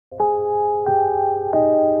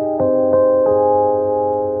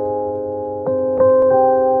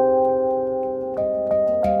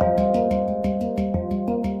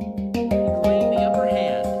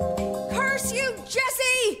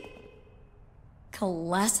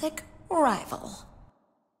classic rival.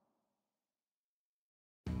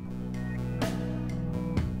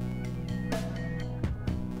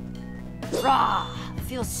 Rah!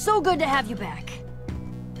 Feels so good to have you back.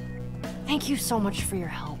 Thank you so much for your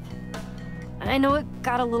help. I know it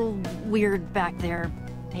got a little weird back there.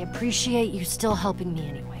 I appreciate you still helping me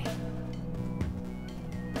anyway.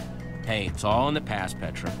 Hey, it's all in the past,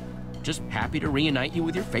 Petra. Just happy to reunite you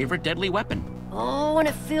with your favorite deadly weapon. Oh, and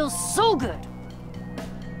it feels so good.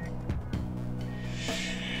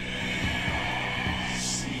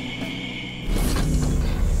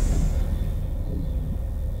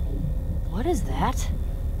 What is that?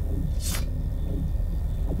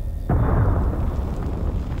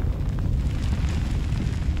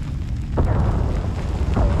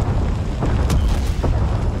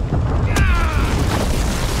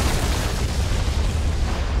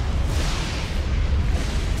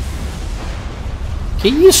 Que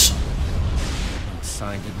isso? The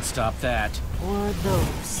sign didn't stop that. Or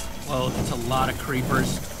those. Whoa, that's a lot of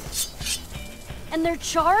creepers. And they're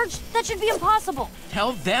charged? That should be impossible.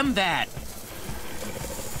 Tell them that.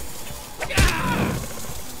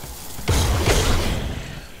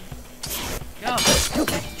 Oh,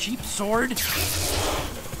 stupid cheap sword.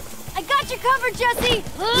 I got you covered, Jesse!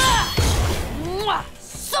 Ugh! Mwah!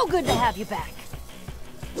 So good to have you back.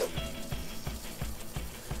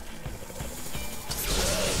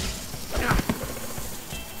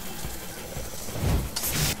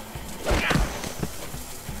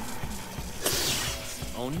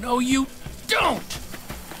 Oh, no, you don't!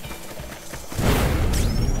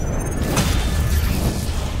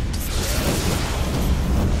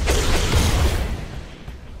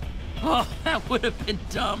 Oh, that would have been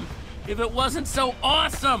dumb if it wasn't so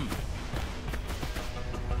awesome!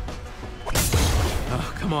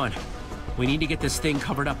 Oh, come on. We need to get this thing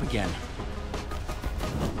covered up again.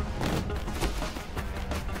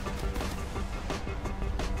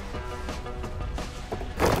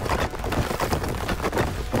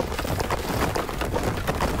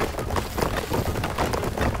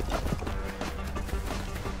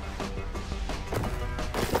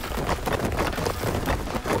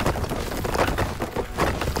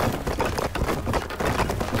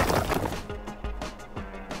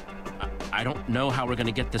 I don't know how we're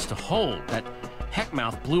gonna get this to hold. That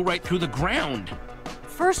heckmouth blew right through the ground.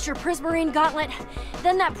 First your prismarine gauntlet,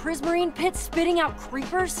 then that prismarine pit spitting out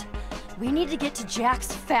creepers. We need to get to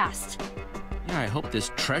Jack's fast. Yeah, I hope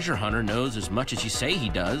this treasure hunter knows as much as you say he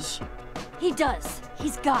does. He does.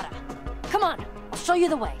 He's gotta. Come on, I'll show you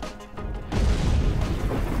the way.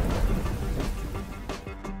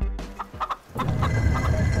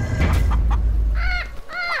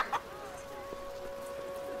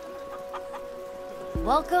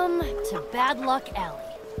 Welcome to Bad Luck Alley.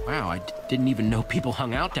 Wow, I didn't even know people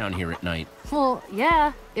hung out down here at night. Well,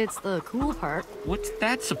 yeah, it's the cool part. What's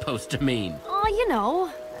that supposed to mean? Oh, you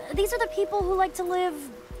know, these are the people who like to live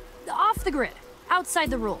off the grid, outside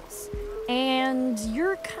the rules. And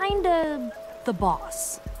you're kinda the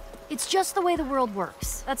boss. It's just the way the world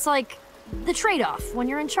works. That's like the trade-off when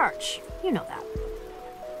you're in charge. You know that.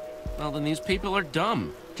 Well, then these people are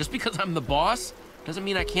dumb. Just because I'm the boss doesn't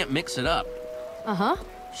mean I can't mix it up. Uh-huh.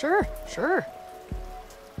 Sure, sure.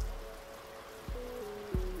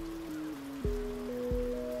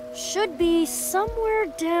 Should be somewhere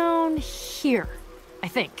down here, I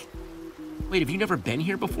think. Wait, have you never been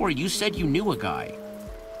here before? You said you knew a guy.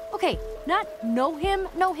 Okay, not know him,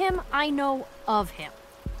 I know of him.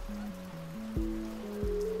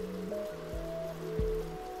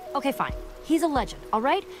 Okay, fine. He's a legend, all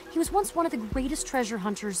right? He was once one of the greatest treasure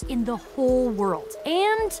hunters in the whole world.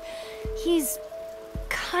 And he's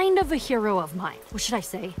kind of a hero of mine. What should I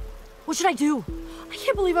say? What should I do? I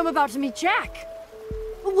can't believe I'm about to meet Jack.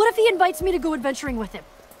 What if he invites me to go adventuring with him?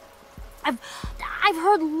 I've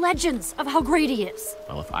heard legends of how great he is.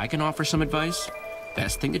 Well, if I can offer some advice,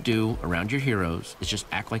 best thing to do around your heroes is just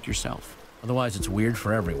act like yourself. Otherwise, it's weird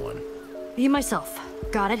for everyone. Be myself.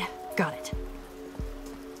 Got it? Got it.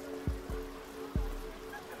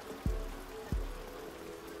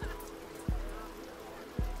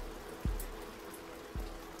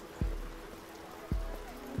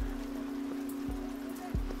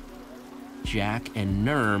 Jack and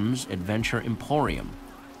Nerm's Adventure Emporium.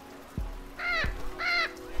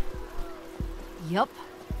 Yup,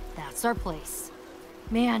 that's our place.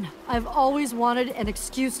 Man, I've always wanted an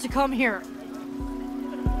excuse to come here.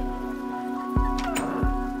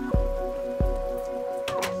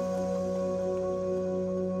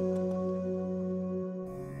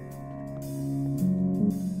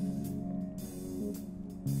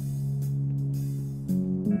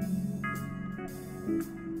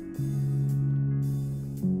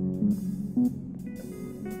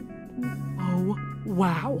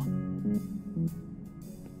 Wow.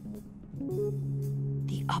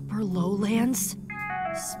 The Upper Lowlands,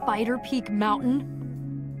 Spider Peak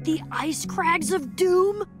Mountain, the Ice Crags of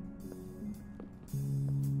Doom.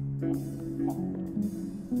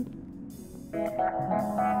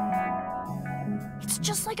 It's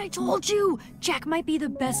just like I told you. Jack might be the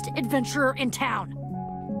best adventurer in town.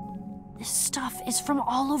 This stuff is from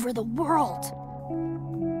all over the world.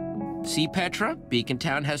 See, Petra? Beacon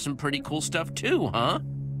Town has some pretty cool stuff too, huh?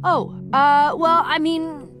 Oh, well, I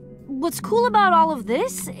mean, what's cool about all of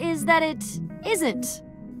this is that it isn't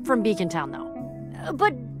from Beacon Town, though.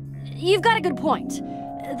 But you've got a good point.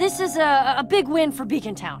 This is a big win for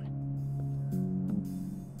Beacon Town.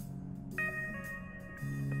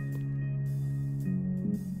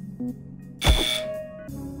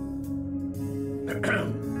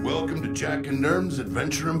 Welcome to Jack and Nerm's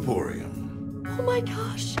Adventure Emporium. Oh my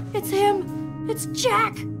gosh, it's him! It's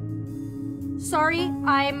Jack! Sorry,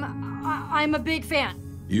 I'm a big fan.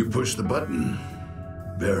 You pushed the button.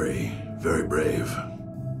 Very, very brave.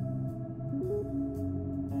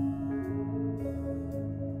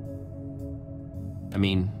 I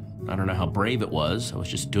mean, I don't know how brave it was. I was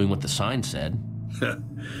just doing what the sign said.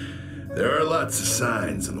 There are lots of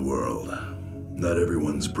signs in the world. Not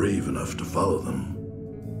everyone's brave enough to follow them.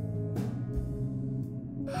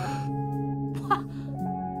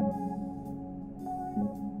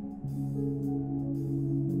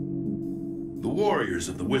 The warriors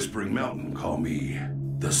of the Whispering Mountain call me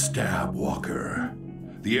the Stab Walker.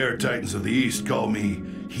 The Air Titans of the East call me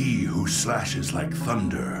he who slashes like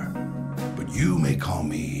thunder. But you may call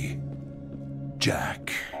me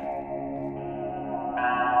Jack.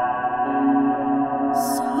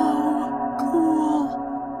 So cool.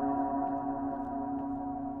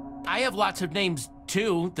 I have lots of names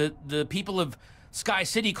too. The people of Sky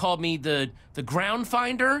City called me the Ground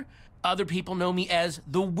Finder. Other people know me as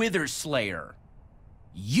the Wither Slayer.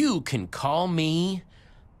 You can call me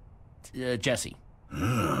Jesse.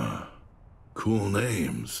 Ah, cool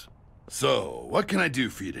names. So, what can I do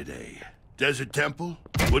for you today? Desert Temple?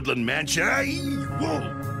 Woodland Mansion? Whoa!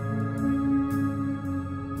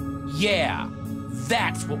 Yeah,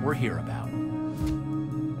 that's what we're here about.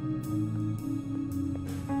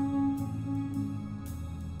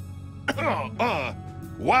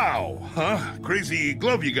 Wow, huh? Crazy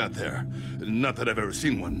glove you got there. Not that I've ever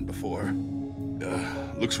seen one before.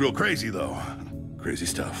 Looks real crazy, though. Crazy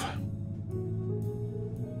stuff.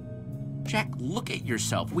 Jack, look at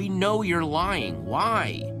yourself. We know you're lying.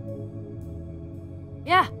 Why?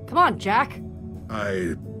 Yeah, come on, Jack.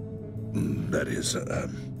 That is,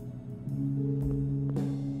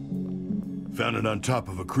 found it on top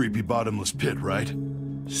of a creepy bottomless pit, right?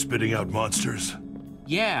 Spitting out monsters.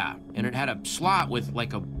 Yeah, and it had a slot with,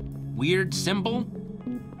 like, a weird symbol.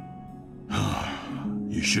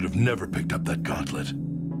 You should have never picked up that gauntlet.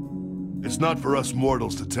 It's not for us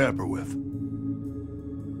mortals to tamper with.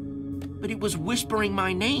 But it was whispering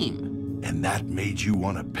my name. And that made you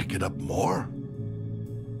want to pick it up more?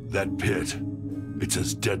 That pit, it's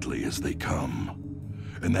as deadly as they come.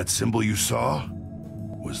 And that symbol you saw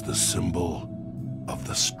was the symbol of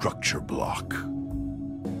the structure block.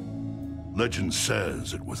 Legend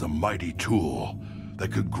says it was a mighty tool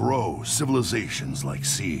that could grow civilizations like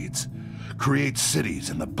seeds, create cities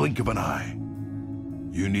in the blink of an eye.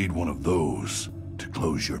 You need one of those to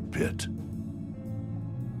close your pit.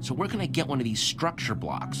 So we're gonna get one of these structure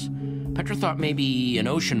blocks. Petra thought maybe an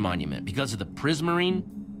ocean monument because of the prismarine.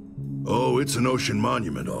 Oh, it's an ocean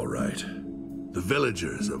monument, all right. The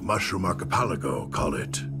villagers of Mushroom Archipelago call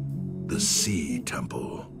it the Sea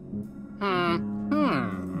Temple.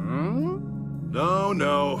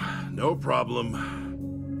 No problem.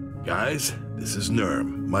 Guys, this is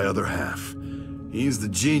Nerm, my other half. He's the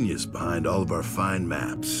genius behind all of our fine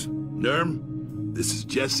maps. Nerm, this is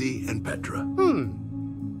Jesse and Petra.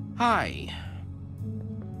 Hi.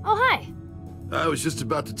 Oh, hi. I was just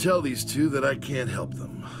about to tell these two that I can't help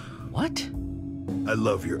them. What? I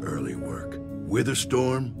love your early work.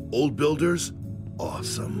 Witherstorm, Old Builders,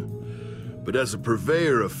 awesome. But as a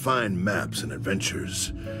purveyor of fine maps and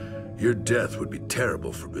adventures, your death would be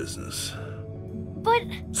terrible for business. But...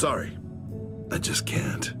 Sorry, I just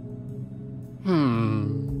can't.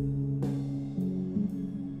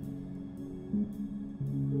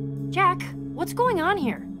 Jack, what's going on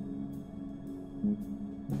here?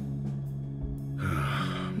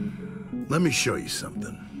 Let me show you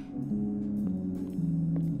something.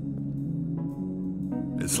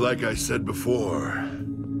 It's like I said before.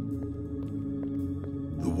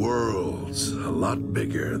 The world's a lot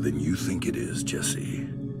bigger than you think it is, Jesse.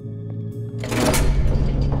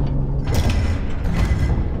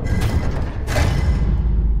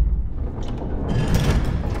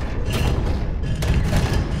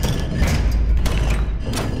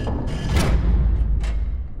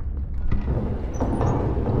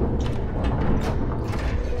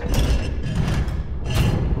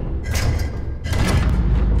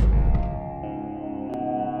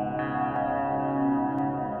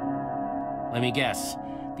 me guess.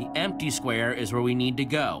 The empty square is where we need to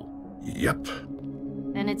go. Yep.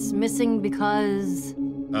 And it's missing because...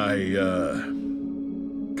 I,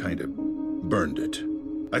 kind of burned it.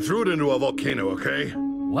 I threw it into a volcano, okay?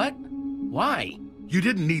 What? Why? You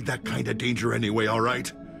didn't need that kind of danger anyway, all right?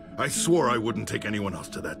 I swore I wouldn't take anyone else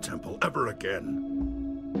to that temple ever again.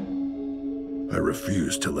 I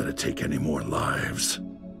refused to let it take any more lives.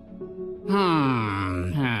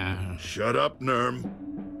 Shut up, Nerm.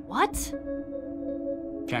 What?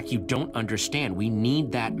 Jack, you don't understand. We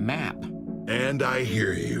need that map. And I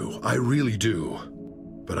hear you. I really do.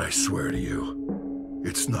 But I swear to you,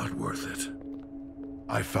 it's not worth it.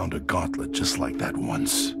 I found a gauntlet just like that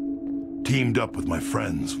once. Teamed up with my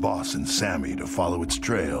friends, Voss and Sammy, to follow its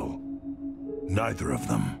trail. Neither of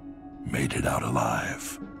them made it out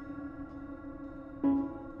alive.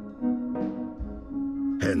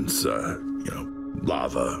 Hence,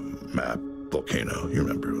 lava, map, volcano. You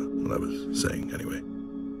remember what I was saying, anyway.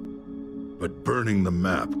 But burning the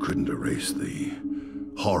map couldn't erase the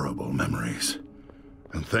horrible memories.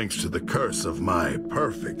 And thanks to the curse of my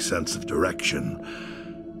perfect sense of direction,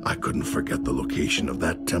 I couldn't forget the location of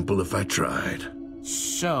that temple if I tried.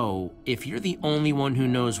 So, if you're the only one who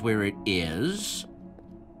knows where it is...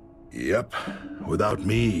 Yep. Without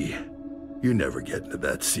me, you never get into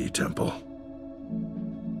that sea temple.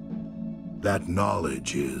 That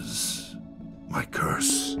knowledge is my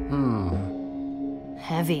curse.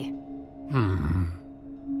 Heavy.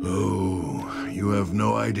 Oh, you have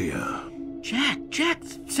no idea. Jack,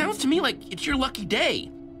 sounds to me like it's your lucky day.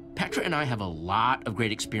 Petra and I have a lot of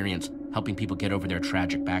great experience helping people get over their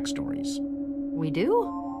tragic backstories. We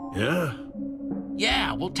do? Yeah?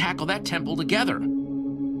 Yeah, we'll tackle that temple together.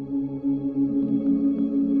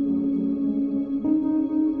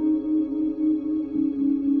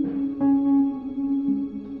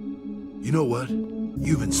 You know what?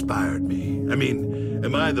 You've inspired me. I mean,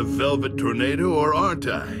 am I the Velvet Tornado or aren't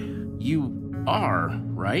I? You are,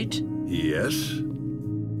 right? Yes.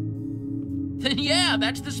 Then yeah,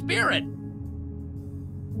 that's the spirit.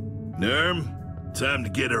 Nerm, time to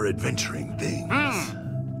get our adventuring things.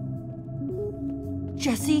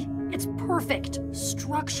 Jesse, it's perfect.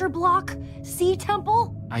 Structure block, sea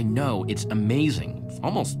temple. I know, it's amazing. It's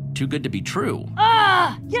almost too good to be true.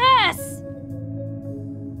 Ah, yes!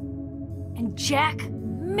 And Jack,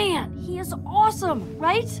 man, he is awesome,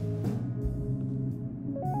 right?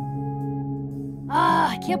 Ah,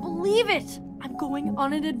 I can't believe it. I'm going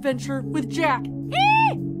on an adventure with Jack.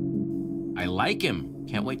 I like him.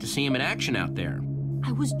 Can't wait to see him in action out there.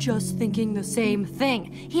 I was just thinking the same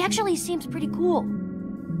thing. He actually seems pretty cool.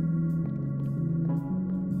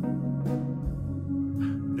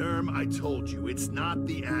 Nerm, I told you, it's not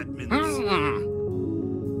the admins.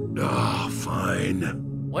 Fine.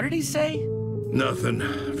 What did he say? Nothing.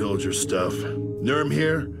 Villager stuff. Nerm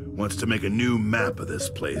here wants to make a new map of this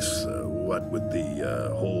place. What with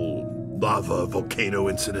the whole lava volcano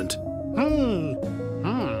incident.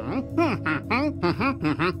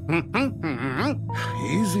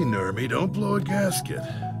 Easy, Nermy. Don't blow a gasket.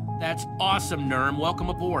 That's awesome, Nerm. Welcome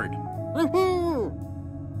aboard.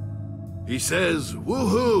 He says,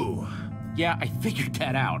 woohoo! Yeah, I figured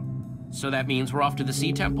that out. So that means we're off to the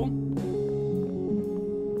Sea Temple?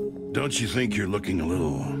 Don't you think you're looking a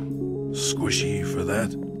little squishy for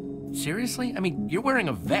that? Seriously? I mean, you're wearing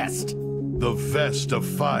a vest. The vest of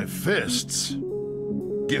 5 fists.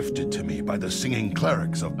 Gifted to me by the singing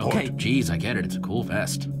clerics of Port. Okay, geez, I get it. It's a cool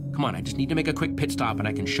vest. Come on, I just need to make a quick pit stop and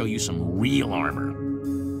I can show you some real armor.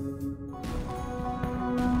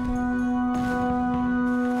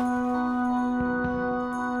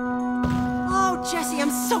 Oh, Jesse,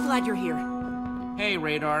 I'm so glad you're here. Hey,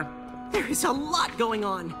 Radar. There is a lot going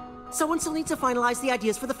on. Someone still needs to finalize the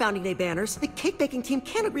ideas for the Founding Day banners. The cake baking team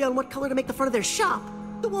can't agree on what color to make the front of their shop.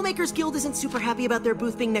 The Woolmakers Guild isn't super happy about their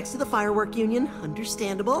booth being next to the Firework Union.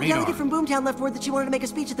 Understandable. Radar. Delegate from Boomtown left word that she wanted to make a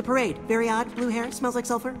speech at the parade. Very odd. Blue hair, smells like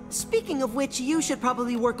sulfur. Speaking of which, you should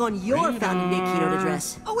probably work on your Radar. Founding Day keynote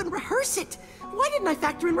address. Oh, and rehearse it. Why didn't I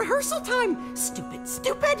factor in rehearsal time?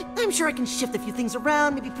 Stupid. I'm sure I can shift a few things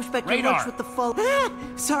around, maybe push back your Radar. lunch with the fall.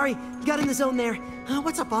 Sorry, got in the zone there.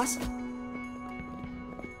 What's up, boss?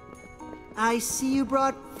 I see you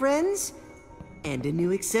brought friends? And a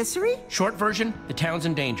new accessory? Short version, the town's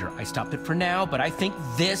in danger. I stopped it for now, but I think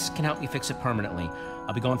this can help me fix it permanently.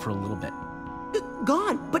 I'll be gone for a little bit.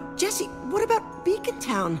 Gone? But Jesse, what about Beacon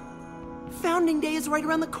Town? Founding Day is right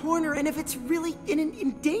around the corner, and if it's really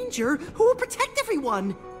in danger, who will protect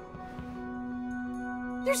everyone?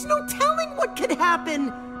 There's no telling what could happen!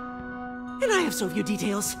 And I have so few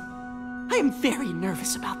details. I am very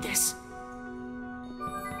nervous about this.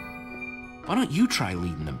 Why don't you try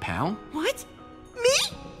leading them, pal? What?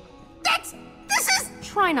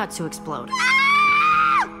 try not to explode.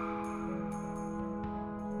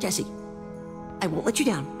 Jesse, I won't let you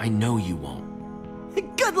down. I know you won't.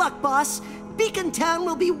 Good luck, boss. Beacon Town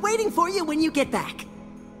will be waiting for you when you get back.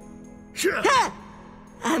 Sure. Ha!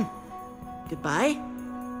 Goodbye.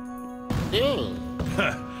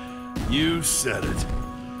 You said it.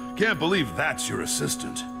 Can't believe that's your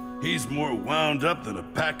assistant. He's more wound up than a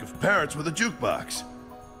pack of parrots with a jukebox.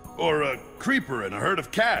 Or a creeper in a herd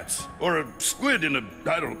of cats. Or a squid in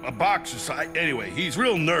a box or something. Anyway, he's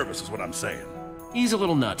real nervous is what I'm saying. He's a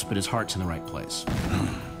little nuts, but his heart's in the right place.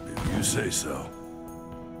 If you say so.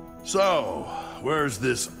 So, where's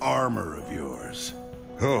this armor of yours?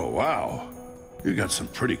 Oh, wow. You got some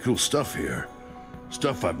pretty cool stuff here.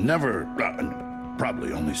 Stuff I've never,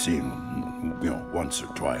 probably only seen, once or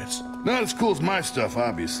twice. Not as cool as my stuff,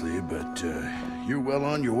 obviously, but you're well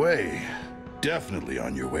on your way. Definitely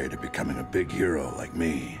on your way to becoming a big hero like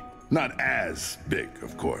me. Not as big,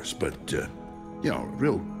 of course, but, a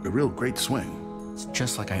real great swing. It's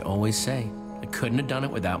just like I always say. I couldn't have done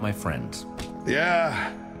it without my friends.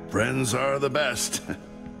 Yeah, friends are the best.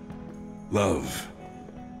 Love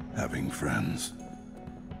having friends.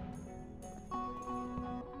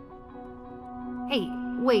 Hey,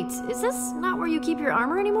 wait, is this not where you keep your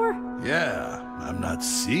armor anymore? Yeah, I'm not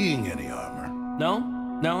seeing any armor.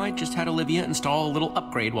 No, I just had Olivia install a little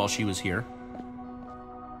upgrade while she was here.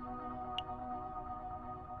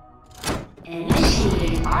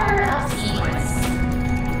 Initiating order of sequence.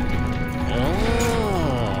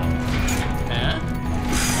 Huh?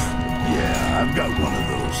 Yeah, I've got one of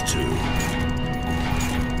those too.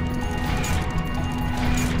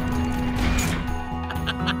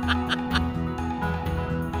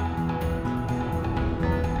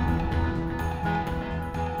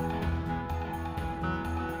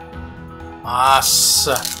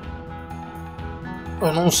 Nossa!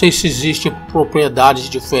 Eu não sei se existem propriedades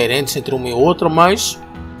diferentes entre uma e outra, mas...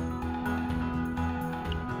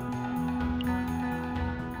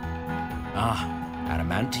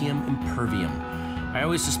 Adamantium impervium. I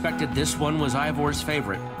always suspected this one was Ivor's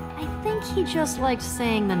favorite. I think he just liked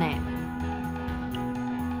saying the name.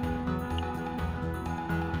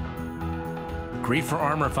 Great for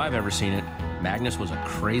armor if I've ever seen it. Magnus was a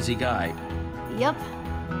crazy guy. Yep.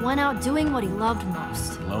 Went out doing what he loved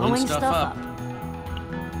most. Blowing stuff up.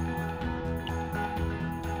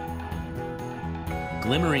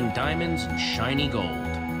 Glimmering diamonds and shiny gold.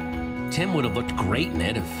 Tim would have looked great in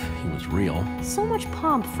it if he was real. So much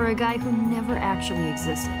pomp for a guy who never actually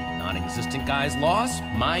existed. Non-existent guy's loss,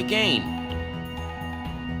 my gain.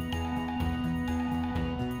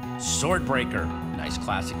 Swordbreaker. Nice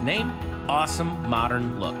classic name. Awesome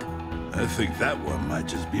modern look. I think that one might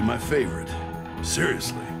just be my favorite.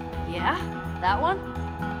 Seriously. Yeah? That one?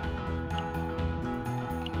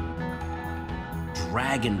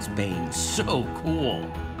 Dragon's Bane. So cool.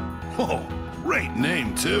 Oh, great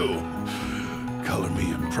name, too. Color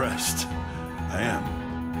me impressed. I am.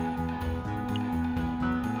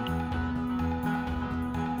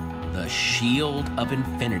 The Shield of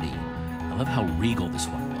Infinity. I love how regal this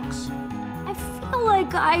one looks. I feel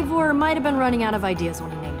like Ivor might have been running out of ideas when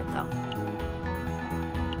he named it, though.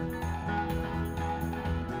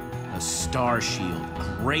 A Star Shield.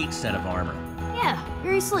 Great set of armor. Yeah,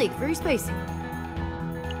 very sleek, very spacey.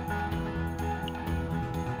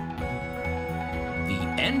 The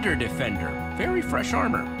Ender Defender. Very fresh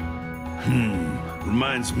armor.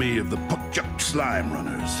 Reminds me of the Puckchuck Slime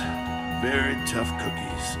Runners. Very tough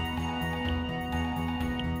cookies.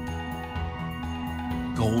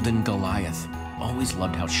 Golden Goliath. Always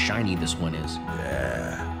loved how shiny this one is.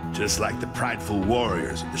 Yeah, just like the prideful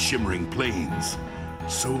warriors of the Shimmering Plains.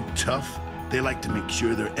 So tough, they like to make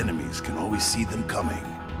sure their enemies can always see them coming.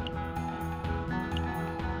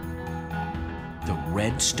 The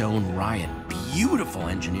Redstone Riot. Beautiful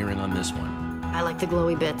engineering on this one. I like the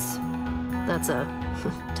glowy bits. That's a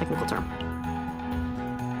technical term.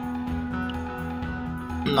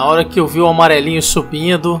 Na hora que eu vi o amarelinho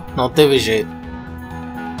subindo, não teve jeito.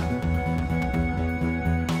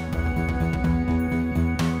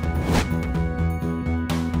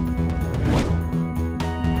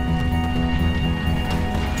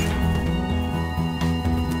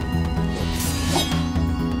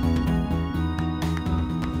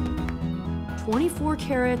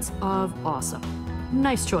 Carats of awesome.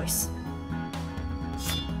 Nice choice.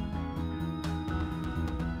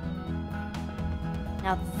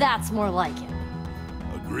 Now that's more like it.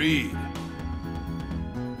 Agreed.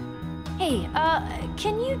 Hey,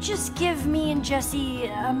 can you just give me and Jesse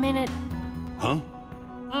a minute? Huh?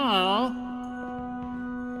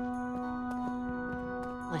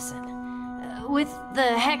 Listen, with the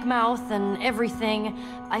heck mouth and everything,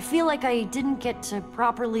 I feel like I didn't get to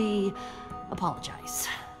properly apologize.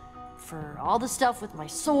 For all the stuff with my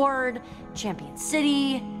sword, Champion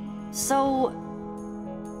City, so...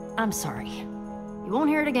 I'm sorry. You won't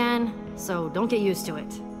hear it again, so don't get used to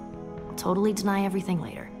it. I'll totally deny everything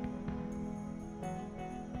later.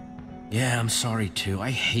 Yeah, I'm sorry too.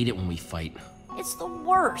 I hate it when we fight. It's the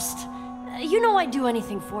worst. You know I'd do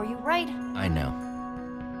anything for you, right? I know.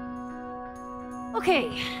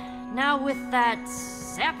 Okay, now with that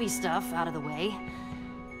sappy stuff out of the way,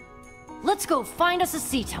 let's go find us a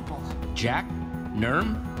sea temple. Jack,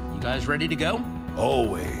 Nurm, you guys ready to go?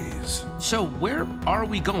 Always. So where are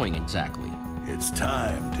we going exactly? It's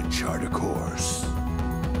time to chart a course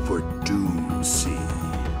for Doom Sea.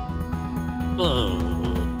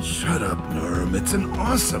 Shut up, Nurm. It's an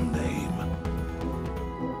awesome name.